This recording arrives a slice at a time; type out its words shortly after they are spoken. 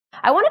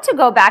I wanted to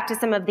go back to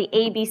some of the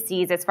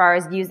ABCs as far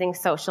as using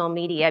social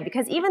media,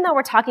 because even though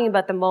we're talking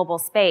about the mobile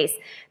space,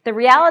 the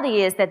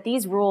reality is that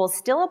these rules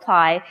still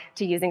apply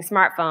to using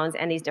smartphones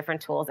and these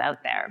different tools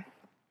out there.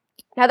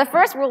 Now, the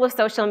first rule of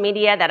social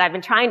media that I've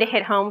been trying to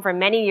hit home for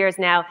many years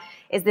now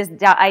is this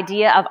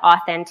idea of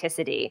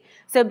authenticity.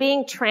 So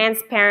being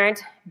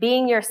transparent,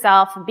 being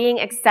yourself, being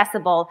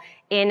accessible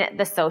in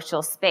the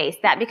social space.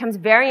 That becomes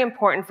very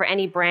important for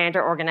any brand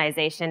or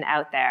organization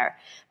out there.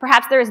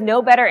 Perhaps there is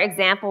no better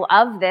example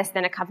of this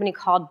than a company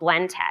called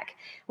Blendtec.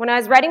 When I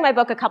was writing my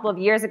book a couple of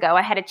years ago,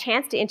 I had a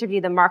chance to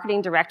interview the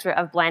marketing director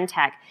of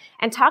Blendtec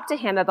and talk to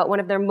him about one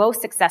of their most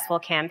successful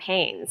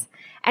campaigns.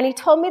 And he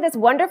told me this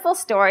wonderful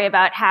story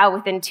about how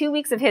within 2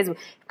 weeks of him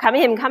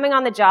coming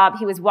on the job,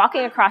 he was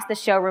walking across the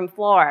showroom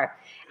floor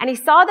and he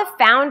saw the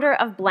founder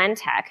of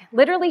Blendtec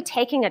literally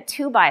taking a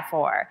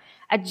 2x4,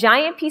 a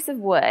giant piece of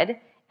wood,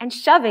 and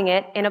shoving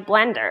it in a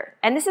blender.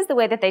 And this is the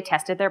way that they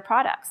tested their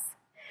products.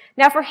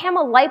 Now, for him,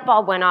 a light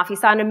bulb went off. He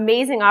saw an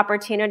amazing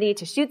opportunity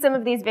to shoot some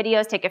of these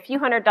videos, take a few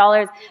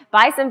 $100s,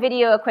 buy some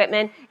video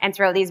equipment, and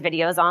throw these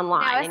videos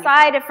online. Now,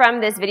 aside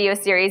from this video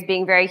series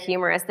being very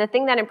humorous, the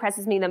thing that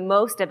impresses me the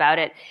most about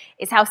it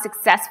is how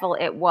successful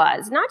it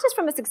was. Not just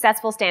from a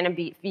successful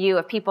view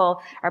of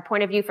people, or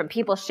point of view from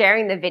people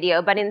sharing the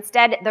video, but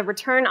instead the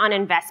return on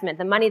investment,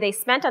 the money they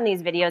spent on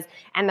these videos,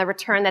 and the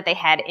return that they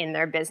had in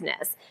their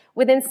business.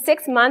 Within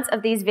 6 months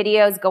of these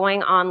videos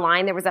going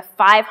online, there was a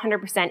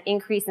 500%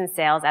 increase in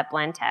sales at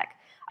Blendtec.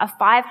 A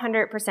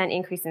 500%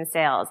 increase in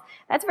sales.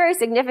 That's very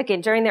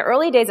significant. During the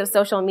early days of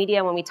social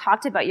media, when we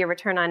talked about your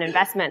return on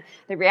investment,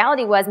 the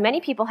reality was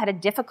many people had a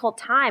difficult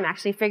time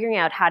actually figuring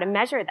out how to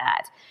measure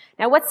that.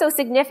 Now, what's so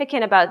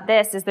significant about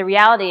this is the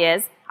reality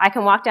is I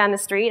can walk down the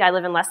street. I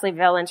live in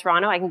Leslieville in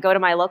Toronto. I can go to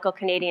my local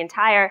Canadian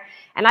Tire,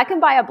 and I can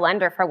buy a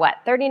blender for what?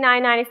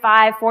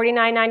 $39.95,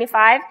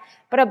 $49.95?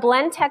 But a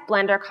Blendtec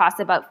blender costs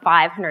about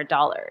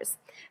 $500.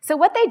 So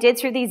what they did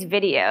through these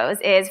videos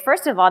is,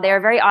 first of all, they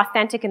are very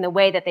authentic in the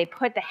way that they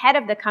put the head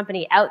of the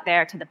company out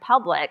there to the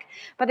public,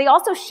 but they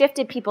also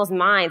shifted people's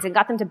minds and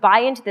got them to buy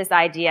into this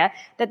idea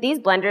that these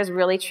blenders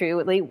really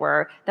truly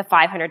were the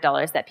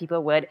 $500 that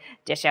people would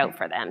dish out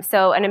for them.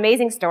 So an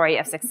amazing story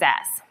of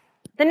success.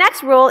 The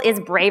next rule is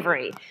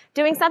bravery,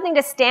 doing something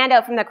to stand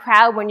out from the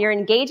crowd when you're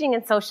engaging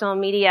in social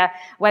media,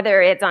 whether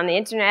it's on the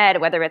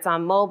internet, whether it's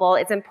on mobile.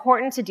 It's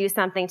important to do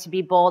something, to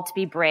be bold, to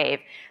be brave.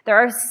 There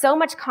are so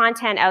much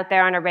content out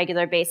there on a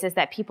regular basis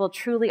that people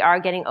truly are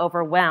getting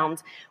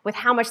overwhelmed with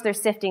how much they're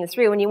sifting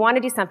through, and you want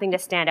to do something to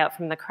stand out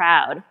from the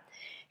crowd.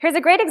 Here's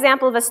a great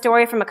example of a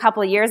story from a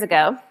couple of years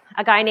ago.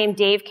 A guy named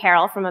Dave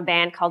Carroll from a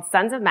band called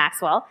Sons of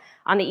Maxwell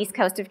on the east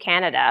coast of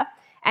Canada.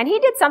 And he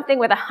did something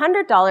with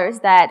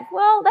 $100 that,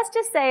 well, let's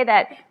just say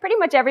that pretty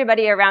much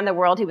everybody around the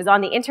world who was on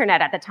the internet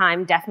at the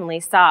time definitely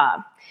saw.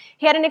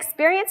 He had an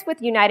experience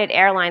with United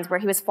Airlines where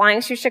he was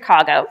flying through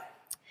Chicago.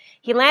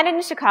 He landed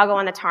in Chicago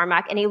on the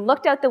tarmac and he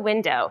looked out the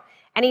window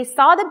and he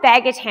saw the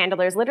baggage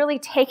handlers literally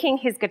taking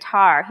his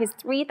guitar, his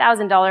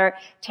 $3,000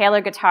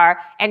 Taylor guitar,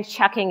 and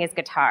chucking his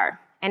guitar.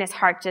 And his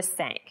heart just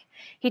sank.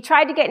 He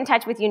tried to get in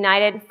touch with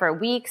United for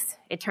weeks.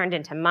 It turned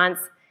into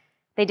months.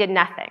 They did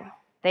nothing.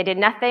 They did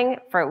nothing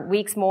for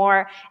weeks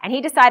more, and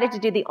he decided to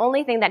do the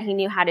only thing that he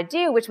knew how to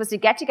do, which was to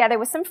get together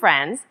with some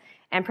friends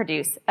and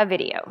produce a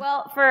video.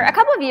 Well, for a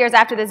couple of years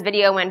after this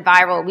video went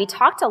viral, we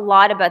talked a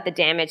lot about the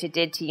damage it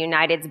did to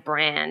United's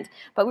brand,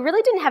 but we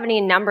really didn't have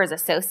any numbers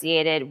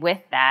associated with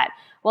that.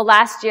 Well,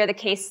 last year, the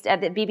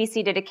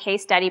BBC did a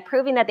case study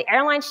proving that the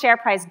airline share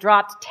price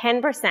dropped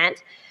 10%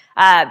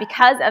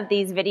 because of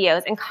these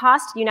videos and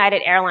cost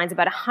United Airlines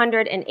about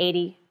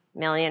 $180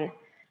 million.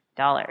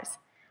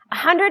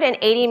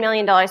 $180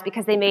 million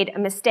because they made a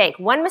mistake,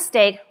 one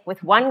mistake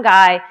with one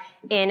guy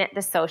in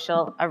the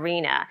social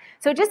arena.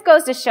 So it just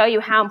goes to show you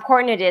how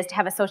important it is to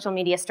have a social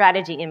media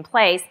strategy in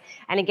place,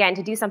 and again,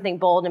 to do something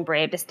bold and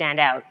brave to stand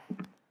out.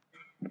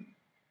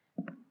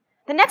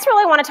 The next rule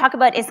I want to talk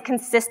about is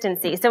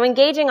consistency, so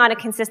engaging on a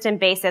consistent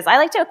basis. I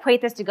like to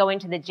equate this to going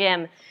to the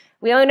gym.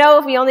 We all know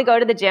if we only go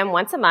to the gym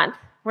once a month,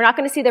 we're not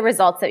going to see the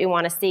results that we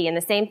want to see, and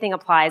the same thing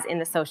applies in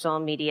the social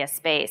media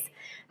space.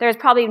 There's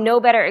probably no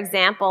better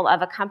example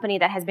of a company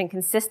that has been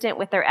consistent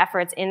with their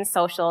efforts in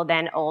social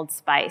than Old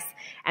Spice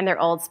and their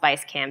Old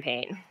Spice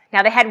campaign.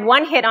 Now, they had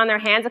one hit on their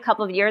hands a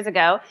couple of years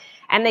ago,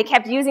 and they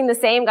kept using the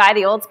same guy,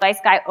 the Old Spice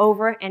guy,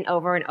 over and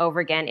over and over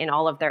again in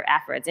all of their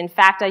efforts. In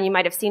fact, you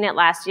might have seen it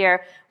last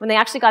year when they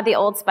actually got the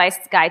Old Spice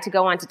guy to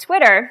go onto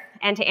Twitter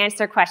and to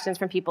answer questions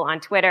from people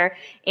on Twitter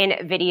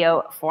in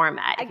video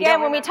format.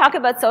 Again, when we talk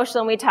about social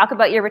and we talk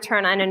about your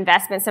return on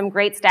investment, some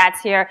great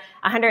stats here,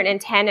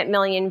 110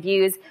 million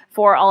views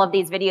for all of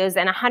these videos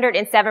and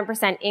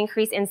 107%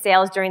 increase in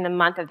sales during the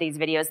month of these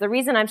videos. The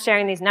reason I'm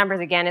sharing these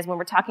numbers again is when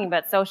we're talking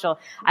about social,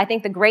 I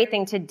think the great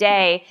thing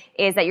today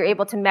is that you're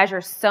able to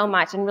measure so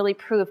much and really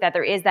prove that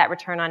there is that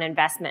return on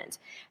investment.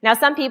 Now,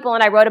 some people,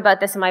 and I wrote about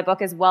this in my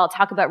book as well,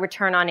 talk about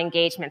return on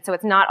engagement. So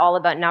it's not all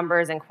about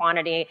numbers and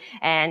quantity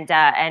and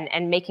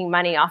making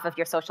money off of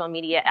your social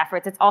media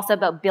efforts. It's also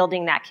about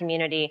building that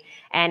community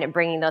and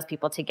bringing those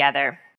people together.